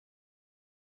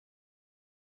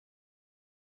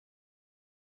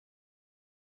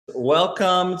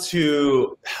Welcome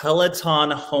to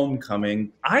Peloton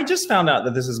Homecoming. I just found out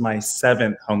that this is my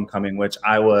 7th homecoming, which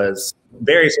I was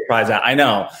very surprised at. I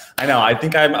know. I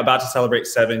think I'm about to celebrate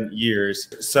 7 years.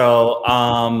 So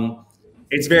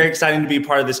it's very exciting to be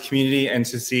part of this community and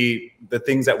to see the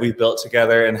things that we've built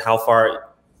together and how far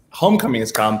homecoming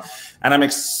has come. And I'm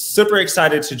super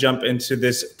excited to jump into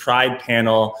this Pride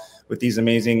panel with these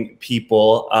amazing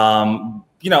people.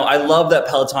 I love that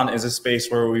Peloton is a space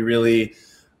where we really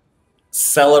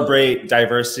celebrate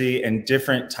diversity and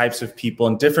different types of people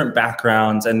and different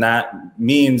backgrounds. And that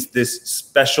means this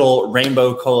special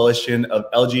rainbow coalition of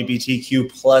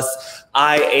LGBTQ plus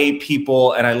IA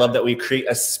people. And I love that we create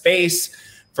a space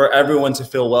for everyone to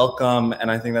feel welcome.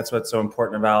 And I think that's what's so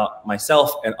important about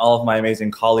myself and all of my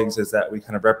amazing colleagues, is that we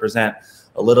kind of represent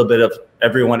a little bit of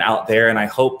everyone out there. And I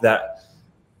hope that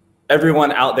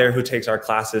everyone out there who takes our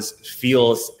classes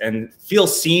feels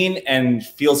seen and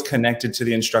feels connected to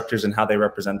the instructors and how they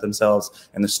represent themselves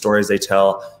and the stories they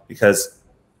tell, because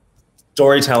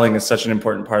storytelling is such an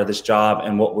important part of this job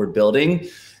and what we're building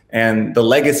and the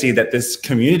legacy that this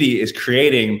community is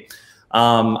creating.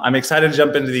 I'm excited to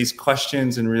jump into these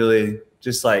questions and really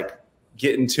just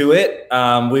get into it.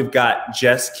 We've got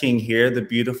Jess King here, the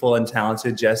beautiful and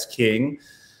talented Jess King.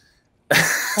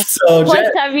 So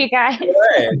what's up, you guys?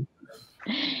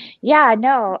 Yeah,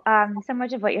 no, so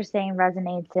much of what you're saying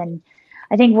resonates. And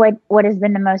I think what has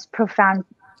been the most profound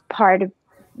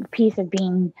piece of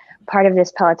being part of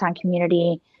this Peloton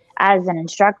community as an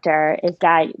instructor is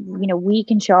that, we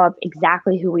can show up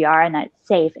exactly who we are, and that it's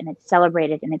safe and it's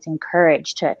celebrated and it's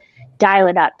encouraged to dial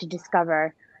it up, to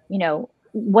discover,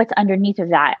 what's underneath of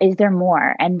that. Is there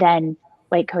more? And then,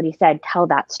 like Cody said, tell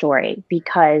that story,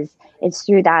 because it's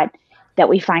through that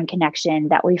we find connection,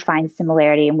 that we find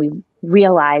similarity, and we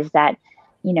realize that,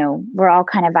 we're all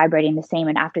kind of vibrating the same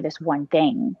and after this one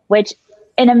thing, which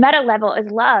in a meta level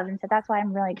is love. And so that's why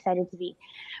I'm really excited to be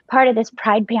part of this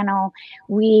Pride panel.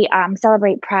 We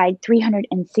celebrate Pride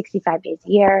 365 days a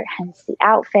year, hence the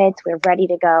outfits. We're ready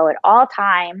to go at all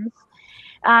times.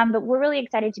 But we're really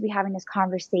excited to be having this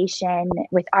conversation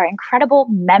with our incredible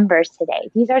members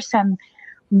today. These are some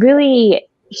really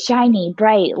shiny,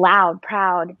 bright, loud,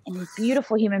 proud, and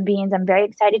beautiful human beings. I'm very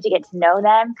excited to get to know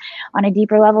them on a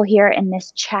deeper level here in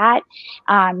this chat.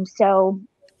 So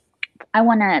I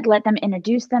want to let them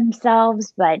introduce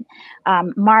themselves, but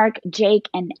Mark, Jake,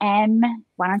 and Em,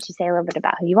 why don't you say a little bit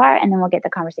about who you are, and then we'll get the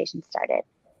conversation started.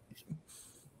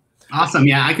 Awesome.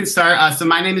 Yeah, I can start. So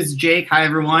my name is Jake. Hi,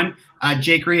 everyone.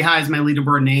 Jake Reha is my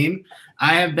leaderboard name.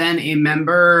 I have been a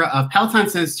member of Peloton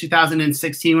since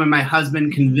 2016, when my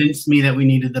husband convinced me that we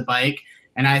needed the bike.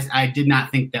 And I did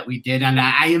not think that we did. And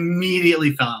I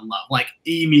immediately fell in love,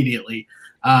 immediately.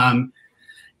 My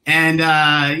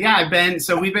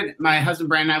husband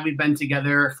Brandon and I, we've been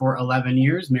together for 11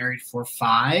 years, married for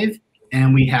 5.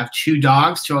 And we have 2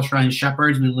 dogs, 2 Australian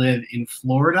Shepherds. We live in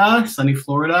Florida, sunny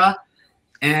Florida.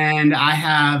 And I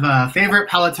have a favorite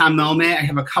Peloton moment. I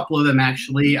have a couple of them,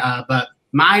 actually, but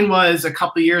mine was a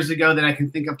couple years ago that I can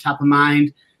think of top of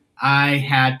mind. I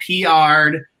had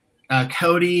PR'd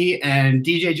Cody and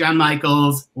DJ John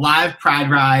Michael's live Pride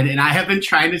ride, and I have been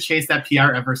trying to chase that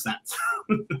PR ever since.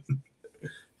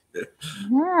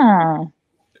 Yeah.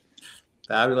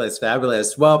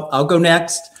 Fabulous. Well, I'll go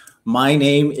next. My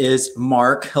name is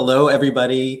Mark. Hello,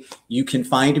 everybody. You can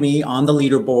find me on the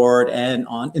leaderboard and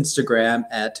on Instagram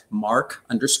at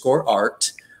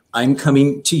mark_art. I'm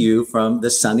coming to you from the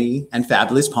sunny and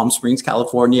fabulous Palm Springs,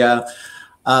 California.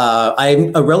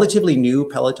 I'm a relatively new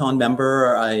Peloton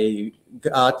member. I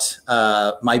got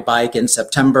my bike in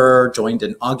September, joined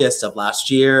in August of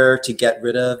last year to get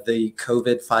rid of the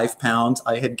COVID 5 pounds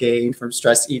I had gained from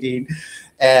stress eating,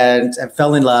 and I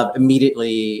fell in love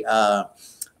immediately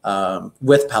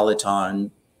with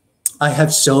Peloton. I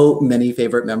have so many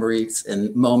favorite memories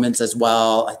and moments as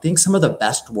well. I think some of the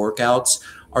best workouts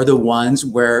are the ones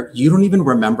where you don't even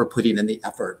remember putting in the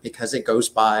effort because it goes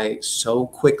by so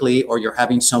quickly, or you're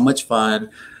having so much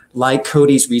fun, like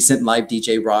Cody's recent live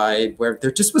DJ ride, where there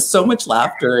just was so much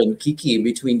laughter and kiki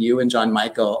between you and John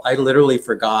Michael. I literally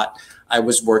forgot I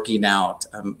was working out.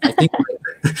 I think my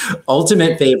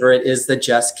ultimate favorite is the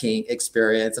Jess King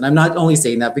experience. And I'm not only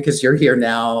saying that because you're here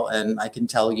now and I can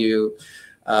tell you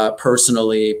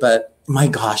personally, but my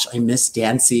gosh, I miss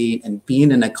dancing and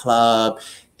being in a club.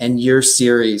 And your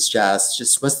series, Jess,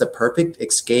 just was the perfect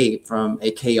escape from a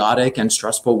chaotic and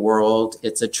stressful world.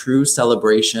 It's a true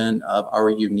celebration of our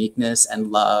uniqueness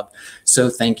and love. So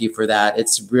thank you for that.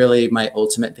 It's really my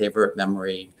ultimate favorite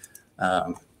memory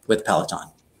with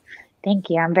Peloton. Thank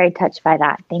you. I'm very touched by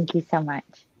that. Thank you so much.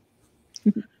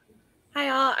 Hi,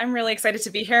 all. I'm really excited to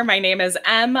be here. My name is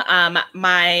Em.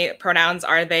 My pronouns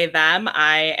are they, them.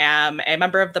 I am a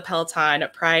member of the Peloton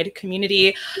Pride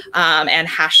community and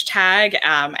hashtag,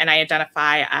 and I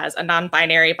identify as a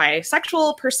non-binary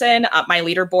bisexual person. My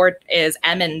leaderboard is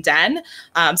M and Den.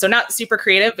 So not super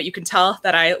creative, but you can tell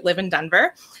that I live in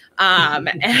Denver.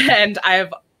 And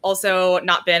I've also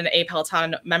not been a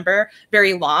Peloton member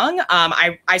very long.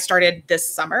 I started this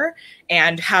summer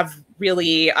and have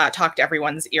really talked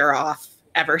everyone's ear off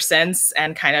ever since,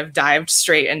 and kind of dived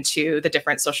straight into the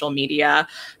different social media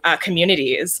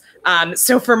communities.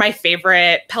 So for my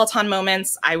favorite Peloton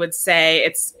moments, I would say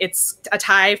it's a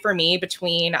tie for me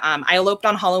between I eloped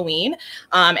on Halloween,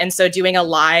 and so doing a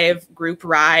live group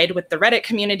ride with the Reddit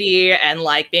community and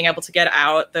like being able to get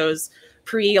out those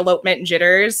pre-elopement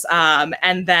jitters,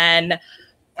 and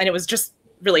it was just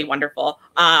really wonderful.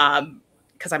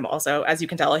 Because I'm also, as you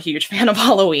can tell, a huge fan of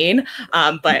Halloween,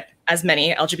 but as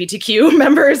many LGBTQ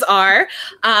members are.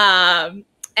 And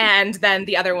then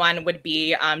the other one would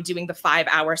be doing the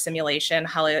 5-hour simulation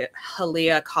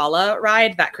Haleakala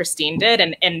ride that Christine did,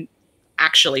 and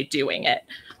actually doing it.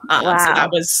 Wow. So that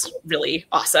was really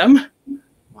awesome.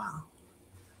 Wow.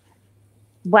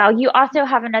 Well, you also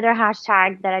have another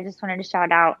hashtag that I just wanted to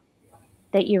shout out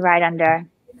that you ride under.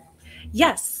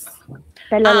 Yes.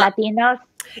 Fellow Latinos.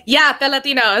 Yeah,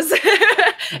 Pelatinos.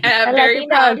 A very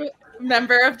proud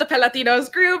member of the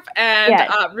Pelatinos group, and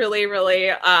really,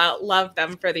 really love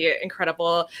them for the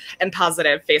incredible and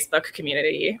positive Facebook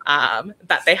community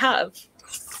that they have.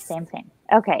 Same. Okay.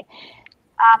 Cody,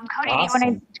 awesome. Do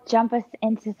you want to jump us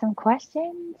into some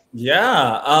questions?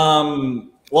 Yeah.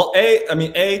 Well,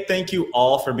 thank you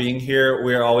all for being here.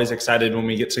 We're always excited when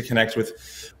we get to connect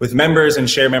with members and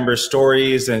share member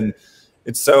stories, and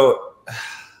it's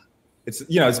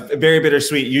very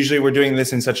bittersweet. Usually we're doing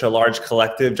this in such a large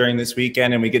collective during this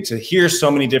weekend, and we get to hear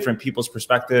so many different people's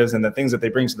perspectives and the things that they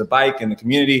bring to the bike and the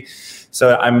community.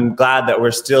 So I'm glad that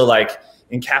we're still like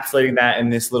encapsulating that in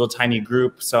this little tiny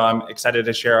group. So I'm excited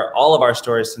to share all of our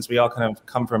stories since we all kind of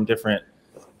come from different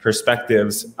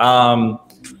perspectives.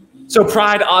 So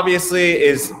Pride obviously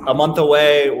is a month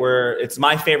away. It's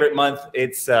my favorite month.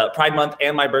 It's Pride month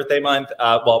and my birthday month.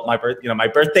 My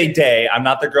birthday day. I'm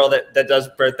not the girl that does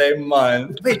birthday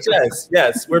month. Wait, Jess.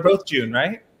 Yes, we're both June,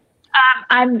 right?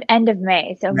 I'm end of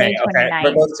May, so May 29th. Okay.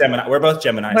 We're both Gemini.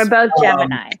 We're both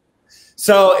Gemini.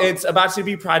 So it's about to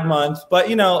be Pride month, but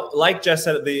like Jess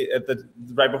said at the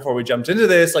right before we jumped into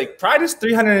this, like Pride is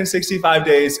 365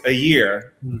 days a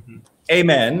year. Mm-hmm.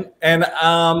 Amen. And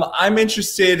I'm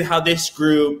interested how this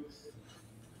group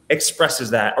expresses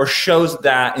that or shows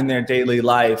that in their daily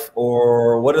life,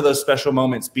 or what are those special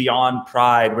moments beyond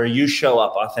Pride where you show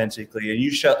up authentically and you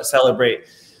celebrate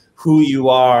who you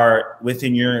are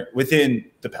within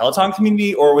the Peloton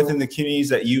community or within the communities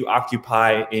that you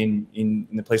occupy in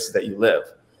the places that you live.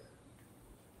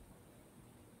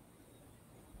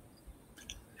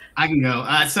 I can go.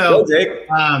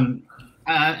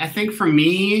 I think for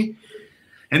me,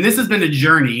 and this has been a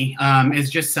journey, is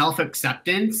just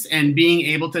self-acceptance and being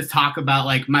able to talk about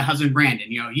like my husband, Brandon.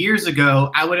 Years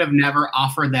ago, I would have never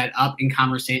offered that up in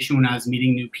conversation when I was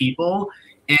meeting new people.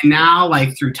 And now,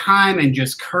 like through time and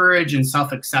just courage and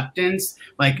self-acceptance,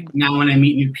 like now when I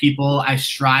meet new people, I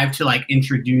strive to like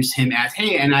introduce him as,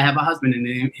 hey, and I have a husband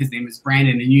and his name is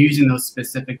Brandon, and using those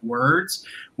specific words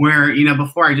where,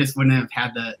 before I just wouldn't have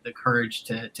had the courage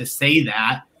to say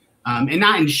that. And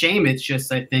not in shame. It's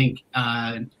just, I think,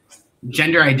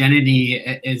 gender identity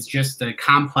is just a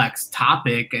complex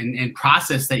topic and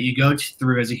process that you go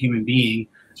through as a human being.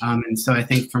 And so I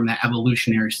think from that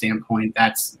evolutionary standpoint,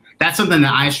 that's something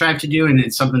that I strive to do, and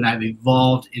it's something that I've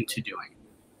evolved into doing.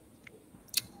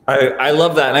 I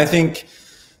love that. And I think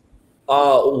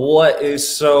what is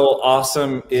so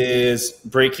awesome is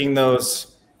breaking those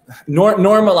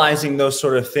normalizing those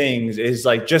sort of things is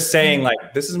like just saying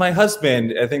like, this is my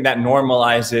husband. I think that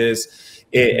normalizes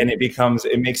it and it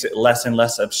makes it less and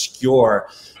less obscure.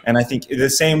 And I think the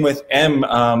same with M,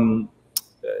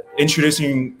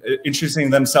 introducing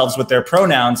themselves with their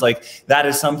pronouns, like that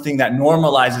is something that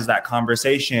normalizes that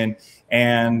conversation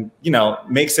and,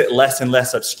 makes it less and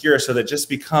less obscure. So that just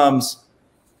becomes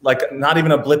like not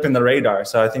even a blip in the radar.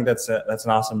 So I think that's an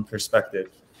awesome perspective.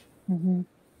 Mm-hmm.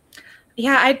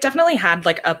 Yeah, I definitely had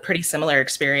like a pretty similar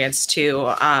experience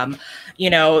too.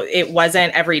 It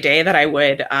wasn't every day that I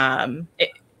would,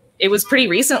 it was pretty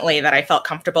recently that I felt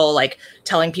comfortable like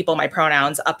telling people my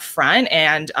pronouns up front.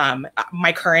 And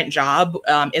my current job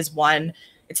is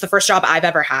it's the first job I've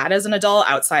ever had as an adult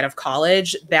outside of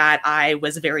college that I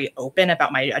was very open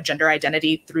about my gender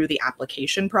identity through the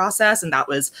application process. And that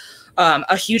was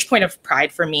a huge point of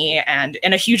pride for me, and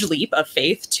a huge leap of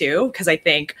faith too, because I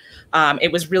think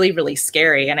it was really, really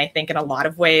scary. And I think in a lot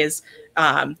of ways,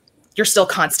 you're still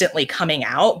constantly coming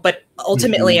out. But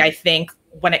ultimately, I think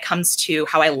when it comes to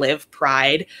how I live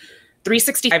Pride,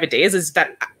 365 days is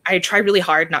that I try really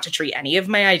hard not to treat any of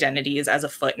my identities as a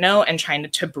footnote, and trying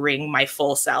to bring my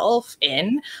full self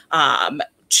in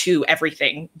to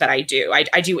everything that I do.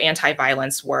 I do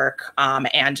anti-violence work,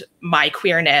 and my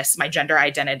queerness, my gender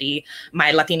identity,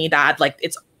 my Latinidad, like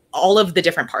it's all of the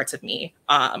different parts of me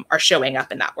are showing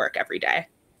up in that work every day.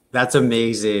 That's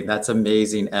amazing. That's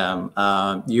amazing, Em.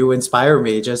 You inspire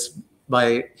me just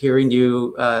by hearing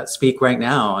you speak right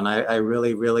now. And I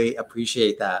really, really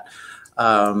appreciate that.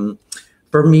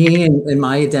 For me, in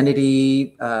my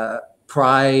identity,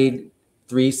 Pride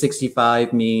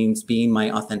 365 means being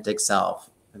my authentic self.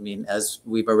 I mean, as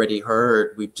we've already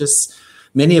heard,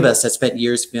 many of us have spent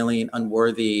years feeling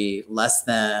unworthy, less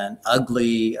than,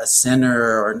 ugly, a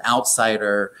sinner, or an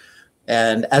outsider.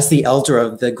 And as the elder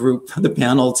of the group, the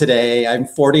panel today, I'm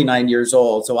 49 years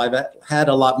old. So I've had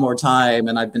a lot more time,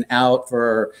 and I've been out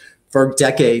for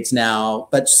decades now.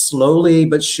 But slowly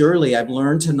but surely, I've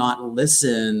learned to not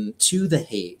listen to the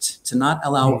hate, to not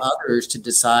allow others to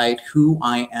decide who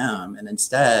I am, and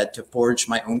instead to forge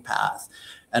my own path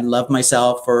and love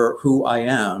myself for who I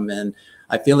am. And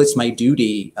I feel it's my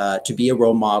duty to be a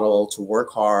role model, to work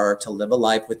hard, to live a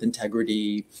life with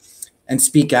integrity, and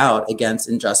speak out against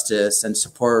injustice and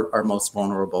support our most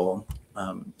vulnerable.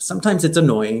 Sometimes it's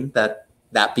annoying that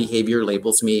behavior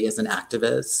labels me as an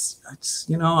activist.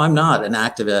 I'm not an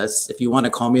activist. If you want to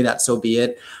call me that, so be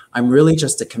it. I'm really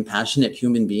just a compassionate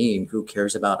human being who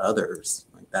cares about others.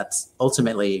 That's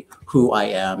ultimately who I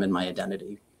am and my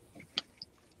identity.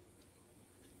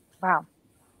 Wow.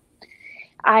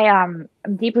 I'm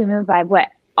deeply moved by what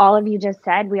all of you just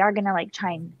said. We are going to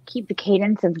try and keep the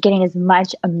cadence of getting as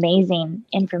much amazing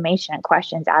information and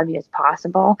questions out of you as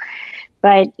possible.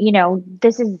 But,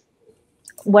 this is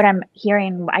what I'm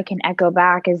hearing. I can echo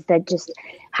back is that just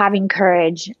having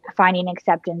courage, finding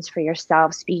acceptance for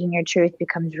yourself, speaking your truth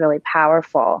becomes really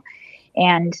powerful,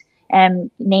 and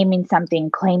naming something,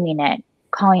 claiming it,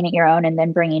 calling it your own, and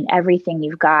then bringing everything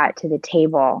you've got to the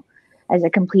table as a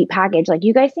complete package. Like,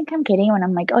 you guys think I'm kidding when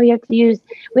I'm like, oh, you have to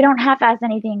we don't half-ass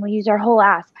anything. We use our whole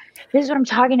ass. This is what I'm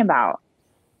talking about.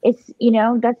 It's,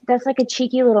 that's like a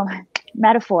cheeky little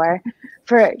metaphor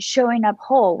for showing up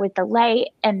whole with the light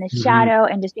and the shadow,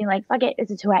 and just being like, fuck it,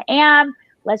 this is who I am.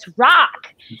 Let's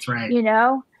rock. That's right.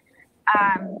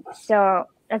 So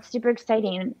that's super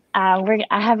exciting.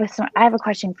 I have a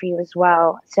question for you as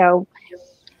well. So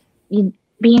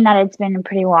being that it's been a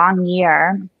pretty long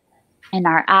year, and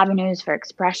our avenues for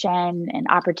expression and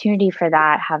opportunity for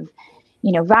that have,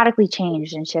 radically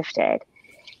changed and shifted.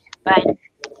 But,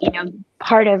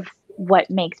 part of what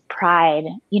makes Pride,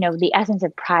 the essence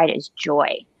of Pride is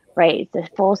joy, right? It's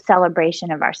a full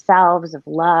celebration of ourselves, of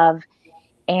love.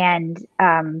 And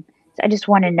so I just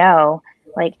want to know,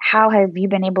 how have you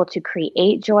been able to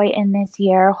create joy in this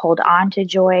year, hold on to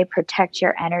joy, protect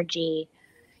your energy,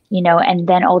 and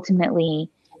then ultimately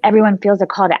everyone feels a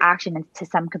call to action to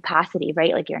some capacity,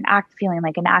 right? Like, you're feeling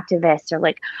like an activist,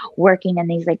 or working in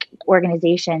these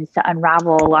organizations to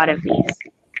unravel a lot of these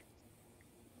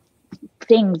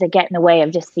things that get in the way of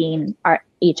just seeing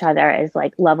each other as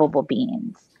lovable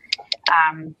beings.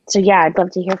 So yeah, I'd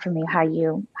love to hear from you how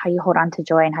you hold on to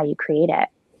joy and how you create it.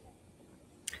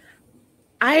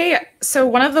 So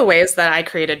one of the ways that I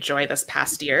created joy this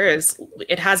past year is,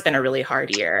 it has been a really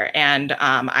hard year. And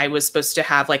I was supposed to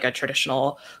have a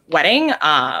traditional wedding,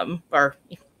 or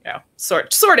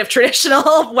sort of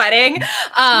traditional wedding.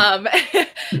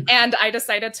 And I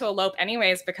decided to elope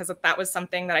anyways, because that was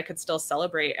something that I could still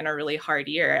celebrate in a really hard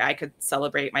year. I could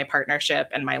celebrate my partnership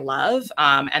and my love.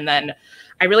 And then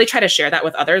I really try to share that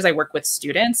with others. I work with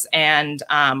students. And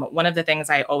one of the things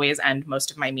I always end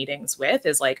most of my meetings with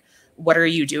is what are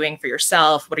you doing for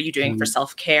yourself? What are you doing for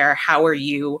self-care? How are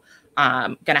you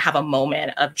going to have a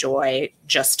moment of joy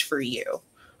just for you?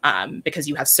 Because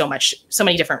you have so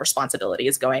many different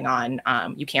responsibilities going on.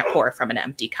 You can't pour from an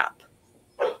empty cup.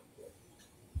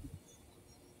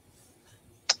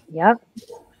 Yep.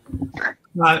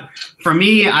 For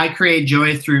me, I create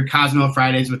joy through Cosmo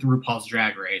Fridays with RuPaul's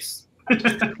Drag Race. Keep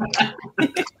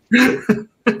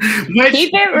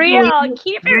it real.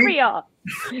 Keep it real.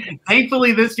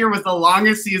 Thankfully, this year was the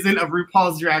longest season of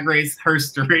RuPaul's Drag Race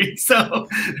history, so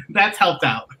that's helped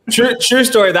out. True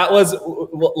story. That was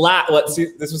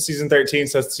this was season 13,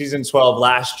 so season 12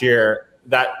 last year.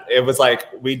 that it was like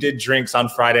we did drinks on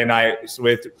Friday nights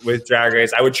with Drag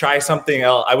Race. I would try something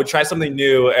else. I would try something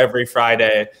new every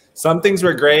Friday. Some things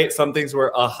were great. Some things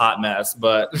were a hot mess,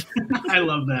 but I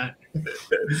love that.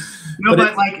 No,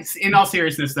 but like in all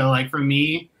seriousness though, like for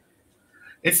me,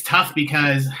 it's tough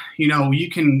because, you know, you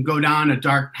can go down a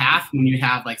dark path when you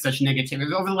have like such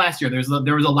negativity. Over the last year, there was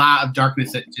a lot of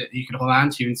darkness that you could hold on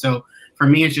to. And so for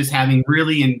me, it's just having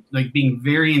really being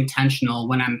very intentional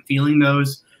when I'm feeling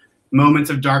those moments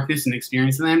of darkness and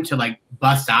experiencing them to like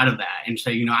bust out of that and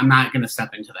say, you know, I'm not going to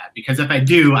step into that, because if I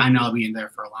do, I know I'll be in there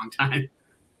for a long time.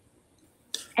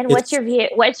 And what's your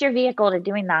vehicle to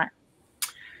doing that?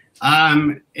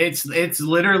 It's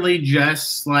literally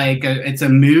just like it's a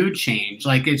mood change.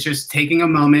 Like it's just taking a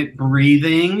moment,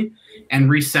 breathing and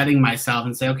resetting myself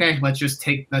and say, okay,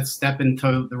 let's step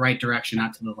into the right direction,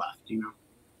 not to the left, you know.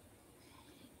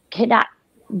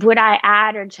 Would I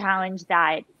add or challenge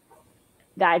that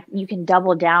you can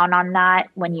double down on that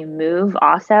when you move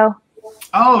also?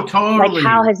 Oh, totally. Like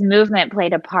how has movement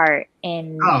played a part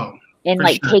in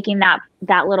like sure. Taking that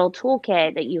little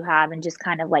toolkit that you have and just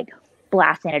kind of like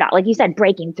blasting it out, like you said,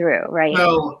 breaking through, right?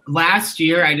 So last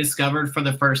year I discovered for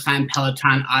the first time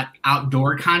Peloton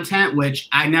outdoor content, which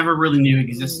I never really knew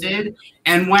existed.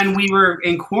 And when we were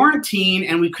in quarantine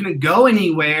and we couldn't go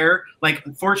anywhere, like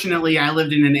fortunately I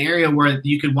lived in an area where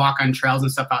you could walk on trails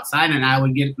and stuff outside, and I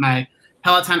would get my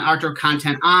Peloton outdoor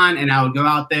content on and I would go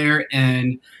out there,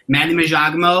 and Maddie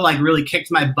Majagamo like really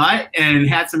kicked my butt and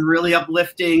had some really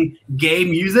uplifting gay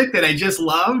music that I just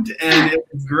loved, and it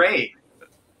was great.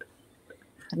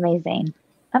 Amazing.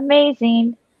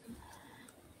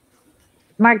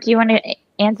 Mark, do you want to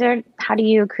answer? How do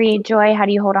you create joy? How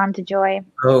do you hold on to joy?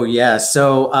 Oh, yeah.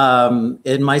 So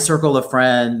in my circle of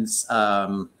friends,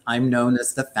 I'm known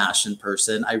as the fashion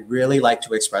person. I really like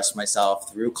to express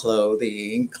myself through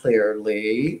clothing,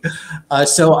 clearly.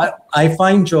 So I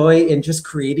find joy in just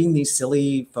creating these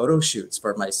silly photo shoots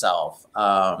for myself.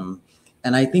 And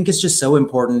I think it's just so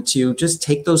important to just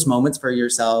take those moments for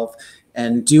yourself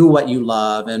and do what you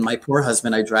love. And my poor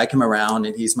husband, I drag him around,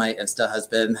 and he's my Insta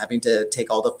husband, having to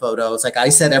take all the photos. Like I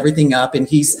set everything up, and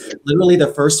he's literally the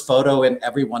first photo in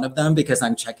every one of them, because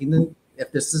I'm checking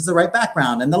if this is the right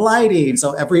background and the lighting.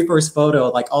 So every first photo,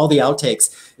 like all the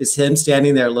outtakes, is him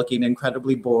standing there looking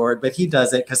incredibly bored, but he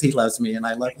does it because he loves me and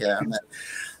I love him.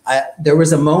 There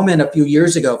was a moment a few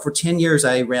years ago. For 10 years,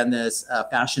 I ran this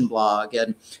fashion blog.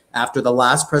 And after the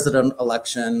last president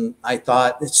election, I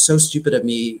thought it's so stupid of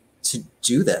me to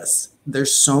do this.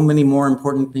 There's so many more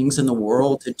important things in the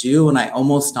world to do. And I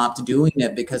almost stopped doing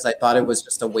it because I thought it was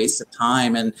just a waste of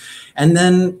time, and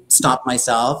then stopped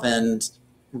myself and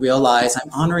realized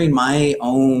I'm honoring my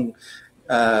own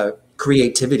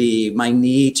creativity, my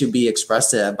need to be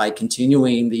expressive by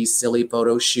continuing these silly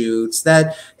photo shoots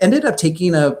that ended up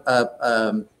taking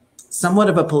a somewhat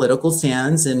of a political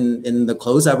stance in the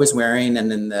clothes I was wearing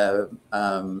and in the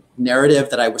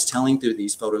narrative that I was telling through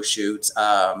these photo shoots.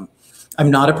 I'm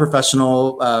not a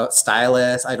professional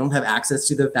stylist. I don't have access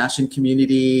to the fashion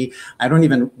community. I don't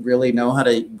even really know how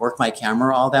to work my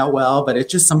camera all that well, but it's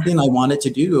just something I wanted to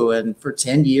do. And for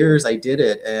 10 years, I did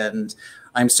it. And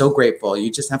I'm so grateful.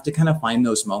 You just have to kind of find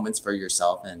those moments for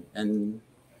yourself and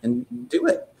do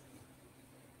it.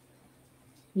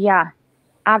 Yeah,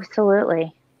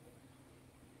 absolutely.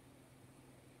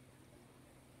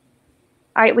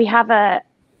 All right, we have a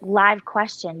live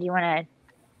question. Do you want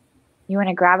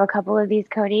to grab a couple of these,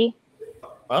 Cody?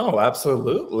 Oh,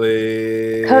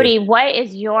 absolutely. Cody, what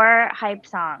is your hype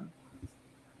song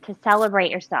to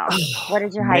celebrate yourself? What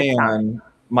is your hype song?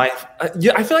 I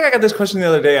feel like I got this question the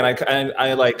other day, and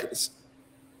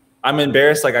I'm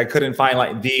embarrassed. Like I couldn't find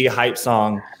like the hype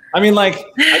song. I mean, like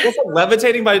I guess like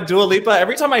 "Levitating" by Dua Lipa.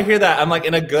 Every time I hear that, I'm like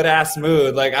in a good ass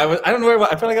mood. Like I don't know where.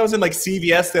 I feel like I was in like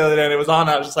CVS the other day, and it was on.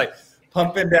 I was just like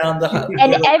pumping down the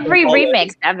and every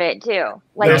remix of it too.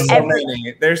 Like there's so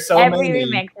many. There's so every many.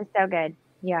 Remix is so good.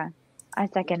 Yeah, I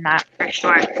second that for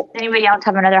sure. Does anybody else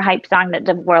have another hype song that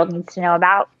the world needs to know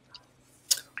about?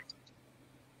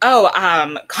 Oh,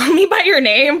 "Call Me by Your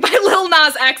Name" by Lil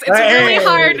Nas X. It's really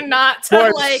hard not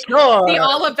to be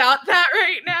all about that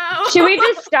right now. Should we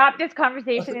just stop this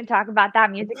conversation and talk about that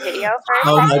music video first?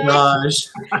 Oh my gosh.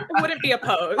 I wouldn't be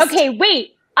opposed. Okay,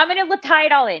 wait. I'm going to tie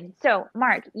it all in. So,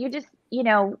 Mark, you just,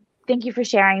 thank you for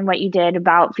sharing what you did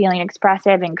about feeling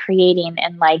expressive and creating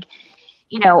and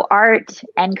art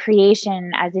and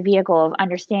creation as a vehicle of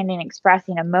understanding,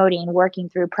 expressing, emoting, working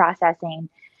through, processing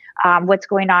what's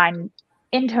going on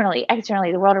internally,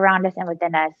 externally, the world around us and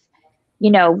within us,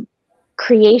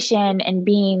 creation and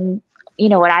being, you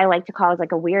know, what I like to call is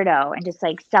like a weirdo, and just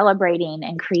like celebrating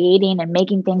and creating and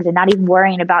making things and not even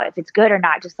worrying about if it's good or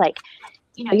not. Just like,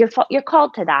 you know, you're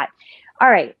called to that.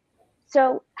 All right.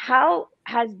 So how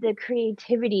has the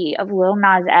creativity of Lil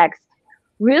Nas X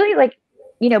really, like,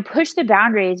 you know, pushed the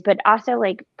boundaries, but also,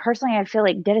 like, personally, I feel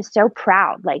like did us so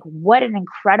proud. Like, what an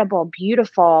incredible,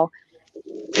 beautiful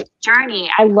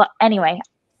journey. Anyway,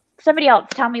 somebody else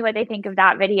tell me what they think of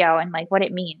that video and like what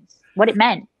it means, what it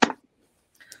meant.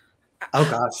 Oh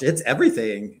gosh, it's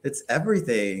everything. It's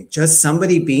everything. Just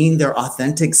somebody being their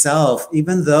authentic self,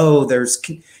 even though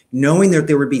knowing that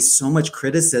there would be so much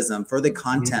criticism for the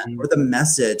content or the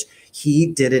message, he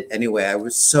did it anyway. I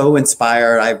was so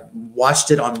inspired. I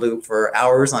watched it on loop for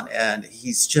hours on end.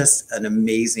 He's just an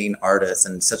amazing artist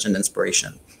and such an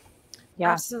inspiration.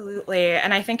 Yeah, absolutely.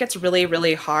 And I think it's really,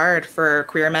 really hard for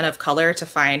queer men of color to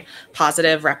find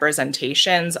positive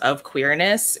representations of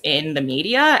queerness in the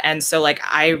media. And so, like,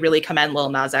 I really commend Lil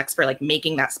Nas X for like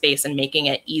making that space and making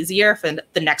it easier for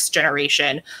the next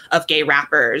generation of gay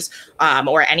rappers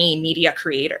or any media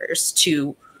creators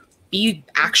to be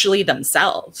actually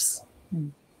themselves.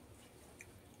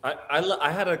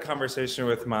 I had a conversation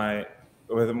with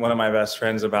one of my best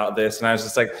friends about this, and I was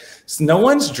just like, no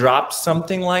one's dropped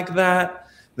something like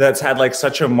that's had like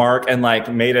such a mark and like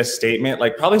made a statement,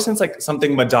 like probably since like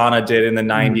something Madonna did in the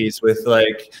 90s with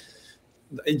like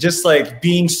just like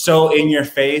being so in your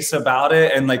face about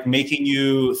it and like making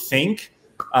you think.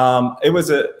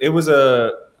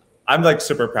 I'm like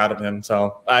super proud of him.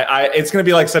 So it's going to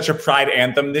be like such a pride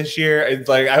anthem this year. It's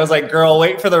like, I was like, girl,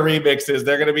 wait for the remixes.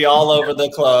 They're going to be all over the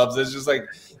clubs. It's just like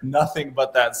nothing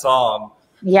but that song.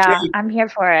 Yeah, Jake, I'm here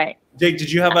for it. Jake,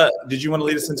 did you want to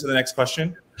lead us into the next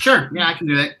question? Sure. Yeah, I can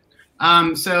do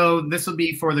that. So this will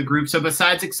be for the group. So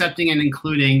besides accepting and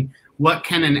including, what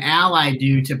can an ally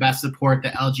do to best support the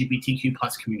LGBTQ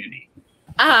plus community?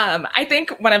 I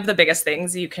think one of the biggest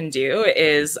things you can do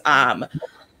is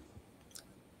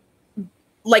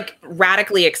like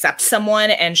radically accept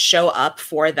someone and show up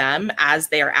for them as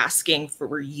they are asking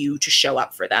for you to show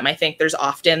up for them. I think there's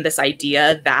often this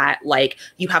idea that like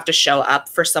you have to show up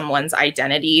for someone's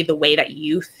identity the way that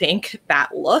you think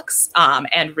that looks.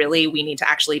 And really we need to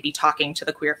actually be talking to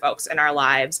the queer folks in our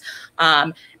lives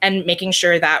and making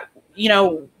sure that, you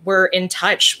know, we're in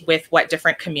touch with what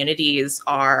different communities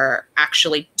are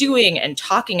actually doing and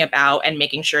talking about, and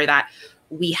making sure that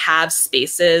we have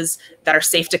spaces that are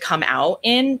safe to come out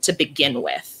in to begin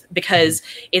with, because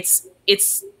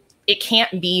it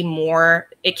can't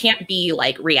be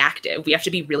like reactive. We have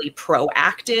to be really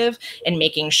proactive in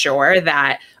making sure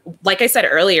that, like I said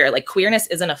earlier, like queerness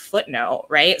isn't a footnote,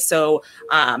 right? So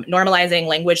normalizing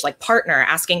language like partner,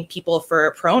 asking people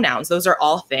for pronouns, those are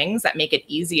all things that make it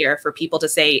easier for people to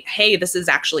say, hey, this is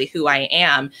actually who I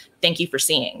am. Thank you for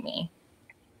seeing me.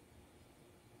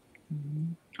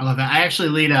 I love that. I actually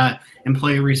lead a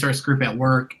employee resource group at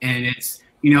work, and it's,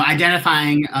 you know,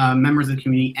 identifying members of the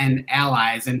community and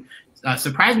allies. And not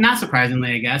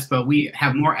surprisingly, I guess, but we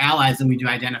have more allies than we do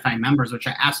identifying members, which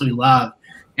I absolutely love.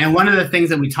 And one of the things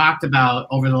that we talked about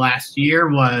over the last year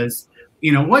was,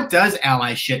 you know, what does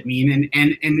allyship mean?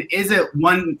 And is it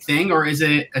one thing, or is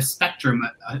it a spectrum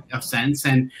of sense?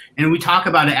 And we talk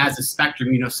about it as a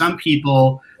spectrum. You know, some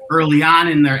people early on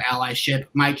in their allyship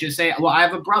might just say, well, I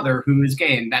have a brother who is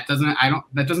gay, and that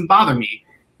doesn't bother me.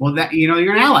 Well, that, you know,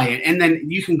 you're an ally. And then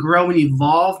you can grow and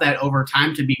evolve that over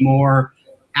time to be more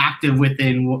active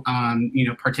within, you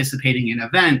know, participating in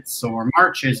events or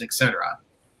marches, etc.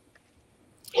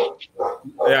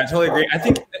 Yeah, I totally agree. I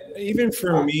think even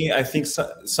for me, I think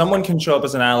someone can show up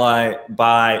as an ally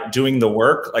by doing the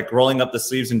work, like rolling up the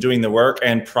sleeves and doing the work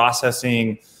and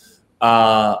processing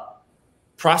the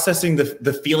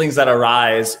feelings that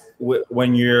arise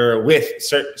when you're with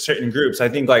certain groups. I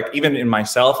think like even in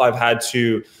myself, I've had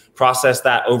to process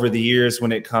that over the years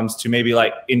when it comes to maybe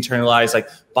like internalize like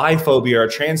biphobia or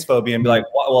transphobia and be like,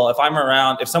 well,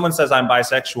 if someone says I'm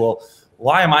bisexual,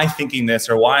 why am I thinking this,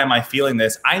 or why am I feeling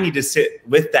this? I need to sit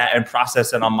with that and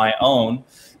process it on my own.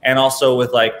 And also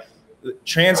with like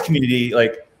trans community,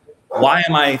 like, why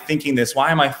am I thinking this? Why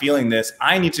am I feeling this?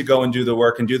 I need to go and do the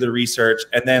work and do the research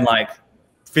and then like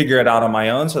figure it out on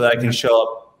my own so that I can show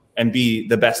up and be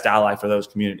the best ally for those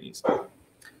communities.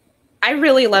 I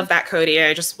really love that, Cody.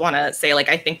 I just want to say, like,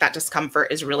 I think that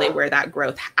discomfort is really where that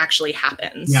growth actually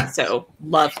happens. Yeah. So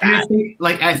love that.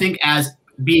 I think as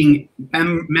being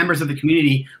members of the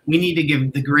community, we need to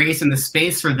give the grace and the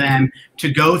space for them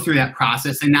to go through that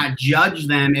process and not judge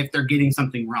them if they're getting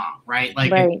something wrong, right?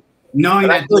 Like, right. Knowing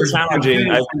that's really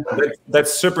challenging.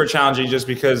 That's super challenging, just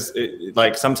because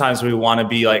like sometimes we want to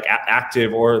be like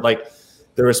active, or like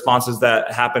the responses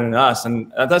that happen in us.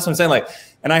 And that's what I'm saying. Like,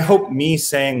 and I hope me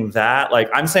saying that, like,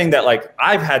 I'm saying that, like,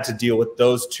 I've had to deal with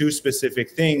those two specific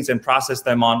things and process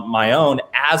them on my own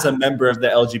as a member of the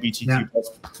LGBTQ plus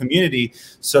community.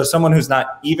 So someone who's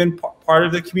not even part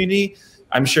of the community,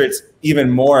 I'm sure it's even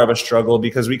more of a struggle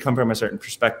because we come from a certain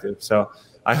perspective. So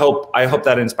I hope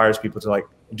that inspires people to like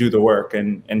do the work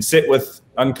and sit with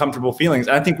uncomfortable feelings.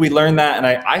 And I think we learn that. And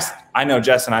I know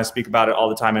Jess and I speak about it all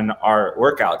the time in our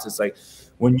workouts. It's like,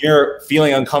 when you're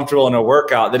feeling uncomfortable in a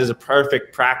workout, that is a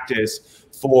perfect practice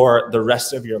for the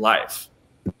rest of your life.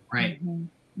 Right.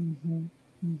 And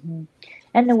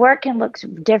the work can look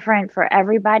different for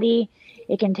everybody.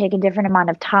 It can take a different amount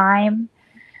of time.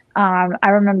 I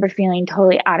remember feeling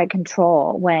totally out of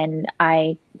control when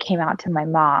I came out to my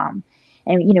mom.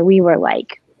 And, you know, we were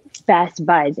like best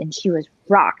buds, and she was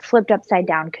rocked, flipped upside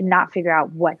down, could not figure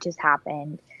out what just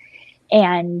happened.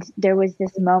 And there was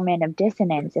this moment of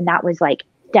dissonance, and that was like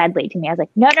deadly to me. I was like,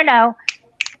 no,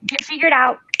 get figured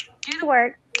out, do the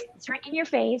work, it's right in your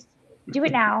face, do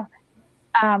it now.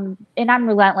 And I'm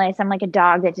relentless. I'm like a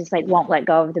dog that just like won't let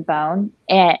go of the bone.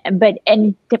 And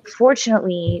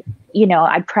fortunately, you know,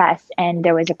 I pressed, and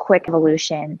there was a quick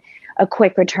evolution, a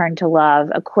quick return to love,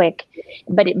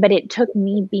 but it took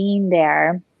me being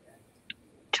there,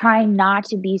 trying not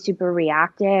to be super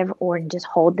reactive or just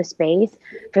hold the space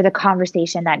for the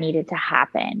conversation that needed to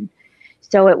happen.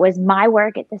 So it was my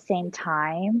work at the same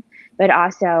time, but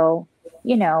also,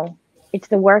 you know, it's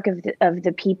the work of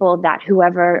the people that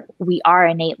whoever we are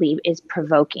innately is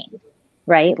provoking,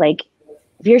 right? Like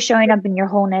if you're showing up in your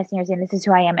wholeness and you're saying, this is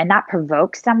who I am, and that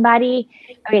provokes somebody,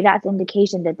 okay, that's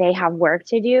indication that they have work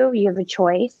to do. You have a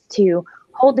choice to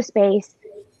hold the space,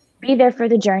 be there for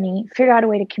the journey, figure out a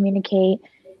way to communicate,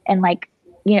 and like,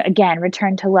 you know, again,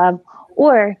 return to love.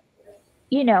 Or,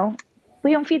 you know,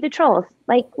 we don't feed the trolls.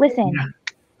 Like, listen,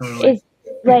 it's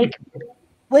like,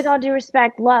 with all due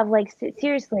respect, love, like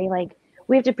seriously, like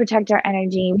we have to protect our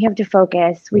energy. We have to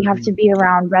focus. We have to be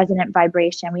around resonant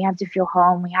vibration. We have to feel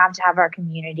home. We have to have our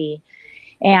community.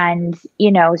 And,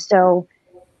 you know, so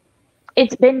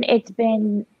it's been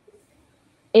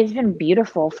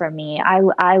beautiful for me.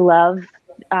 I love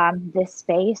this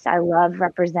space. I love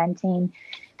representing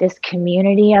this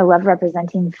community. I love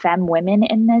representing femme women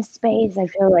in this space. I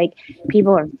feel like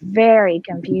people are very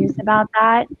confused about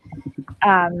that.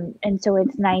 And so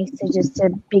it's nice to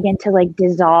begin to like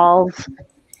dissolve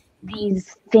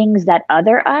these things that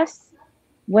other us,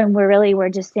 when we're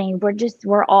just saying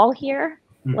we're all here.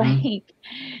 Like,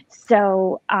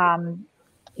 so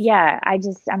yeah,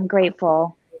 I'm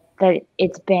grateful that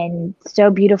it's been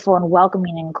so beautiful and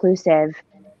welcoming and inclusive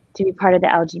to be part of the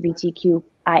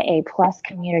LGBTQIA plus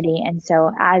community. And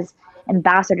so as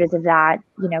ambassadors of that,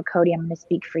 you know, Cody, I'm going to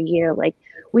speak for you. Like,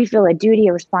 we feel a duty,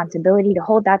 a responsibility to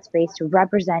hold that space, to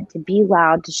represent, to be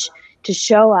loud, to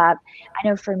show up. I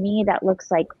know for me, that looks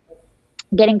like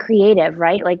getting creative,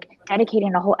 right? Like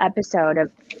dedicating a whole episode of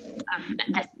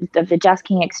the Just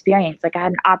King experience. Like, I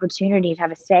had an opportunity to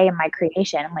have a say in my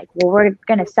creation. I'm like, well, we're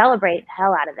going to celebrate the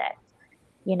hell out of this.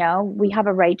 You know, we have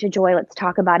a right to joy. Let's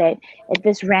talk about it at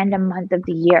this random month of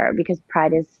the year, because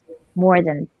Pride is more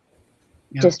than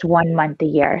just 1 month a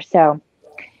year. So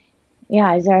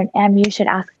yeah, is there you should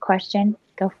ask a question?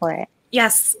 Go for it.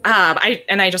 Yes.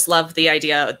 I just love the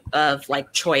idea of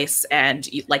like choice and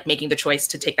like making the choice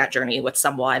to take that journey with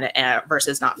someone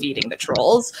versus not feeding the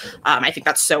trolls. I think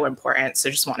that's so important. So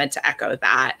just wanted to echo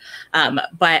that.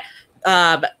 But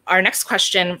our next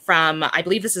question from, I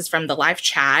believe this is from the live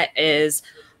chat, is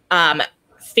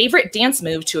favorite dance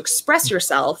move to express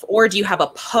yourself, or do you have a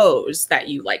pose that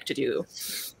you like to do?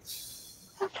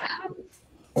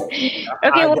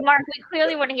 Okay, well, Mark, we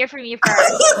clearly want to hear from you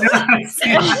first.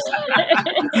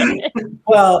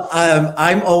 Well,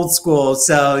 I'm old school,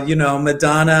 so you know,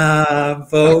 Madonna,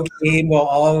 Vogue will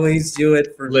always do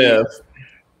it for me.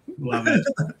 Love it.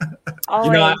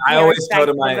 You know, I always go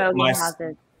to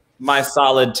my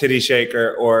solid titty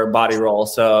shaker or body roll.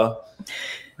 So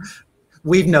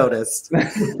we've noticed.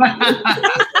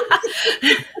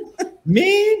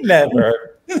 Me,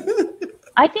 never.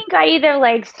 I think I either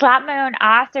like slap my own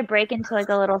ass or break into like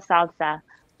a little salsa.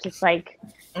 Just like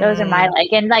those are my like,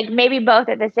 and like maybe both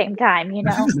at the same time, you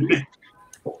know?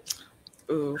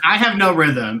 Ooh. I have no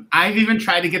rhythm. I've even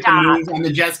tried to get the moves on the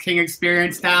Jess King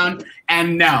experience down,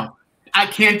 and no, I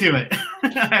can't do it.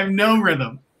 I have no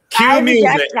rhythm. Cue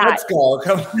music. Let's go.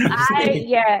 Come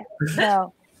on.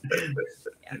 No.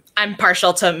 I'm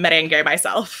partial to merengue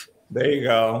myself. There you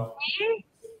go.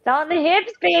 It's on the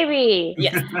hips, baby.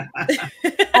 Yeah.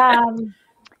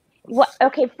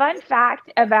 Okay, fun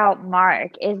fact about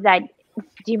Mark is that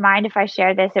do you mind if I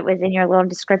share this? It was in your little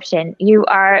description. You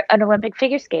are an Olympic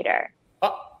figure skater.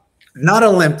 Not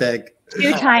Olympic.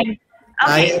 2-time.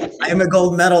 Okay. I am a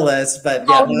gold medalist, but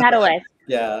Gold medalist.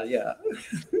 Yeah.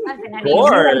 Listen, I mean,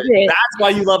 Lord, that's why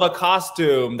you love a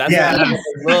costume. That's why you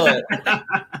look.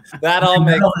 That all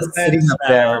makes sense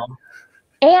now.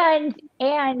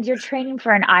 And you're training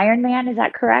for an Ironman, is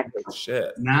that correct? Oh,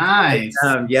 shit. Nice.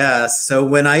 Yeah. So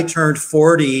when I turned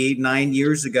 40 9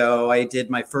 years ago, I did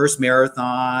my first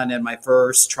marathon and my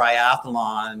first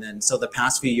triathlon. And so the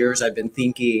past few years, I've been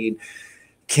thinking,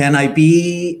 can I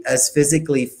be as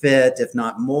physically fit, if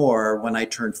not more, when I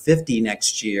turn 50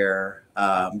 next year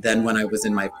than when I was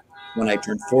when I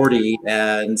turned 40?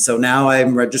 And so now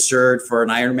I'm registered for an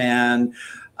Ironman.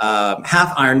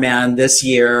 Half Ironman this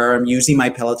year. I'm using my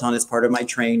Peloton as part of my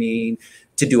training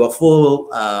to do a full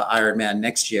Ironman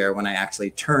next year when I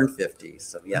actually turn 50.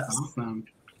 So yes. Awesome.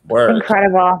 Word.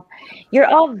 Incredible. You're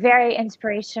all very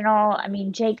inspirational. I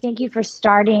mean, Jake, thank you for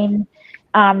starting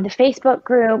the Facebook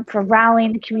group, for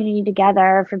rallying the community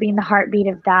together, for being the heartbeat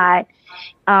of that.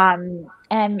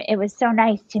 And it was so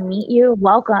nice to meet you.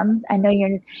 Welcome. I know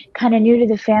you're kind of new to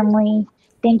the family.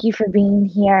 Thank you for being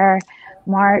here,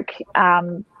 Mark.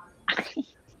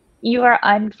 You are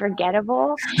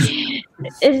unforgettable.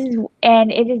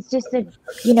 And it is just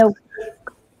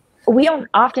we don't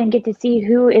often get to see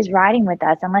who is riding with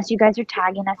us unless you guys are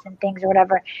tagging us and things or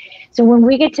whatever. So when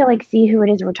we get to like see who it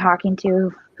is we're talking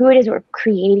to, who it is we're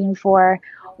creating for,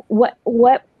 what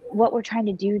we're trying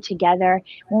to do together,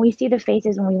 when we see the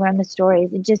faces, when we learn the stories,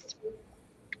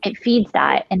 it feeds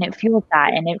that and it fuels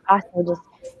that, and it also just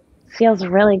feels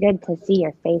really good to see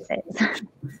your faces.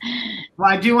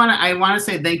 Well, I want to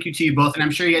say thank you to you both, and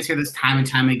I'm sure you guys hear this time and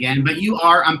time again, but you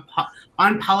are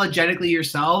unapologetically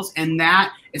yourselves, and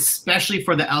that, especially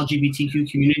for the LGBTQ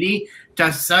community,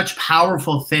 does such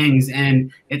powerful things,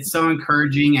 and it's so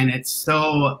encouraging, and it's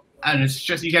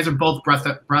just, you guys are both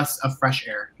breaths of fresh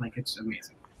air. Like, it's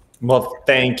amazing. Well,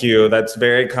 thank you. That's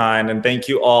very kind, and thank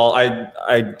you all.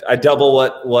 I double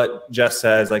what Jess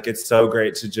says. Like, it's so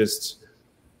great to just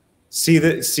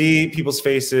see people's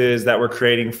faces that we're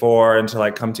creating for, and to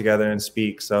like come together and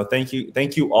speak. So thank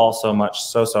you all so much,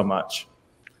 so much.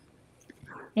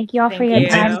 Thank you all for your time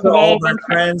Thanks to all today. of our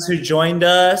friends who joined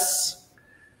us.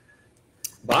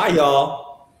 Bye,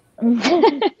 y'all.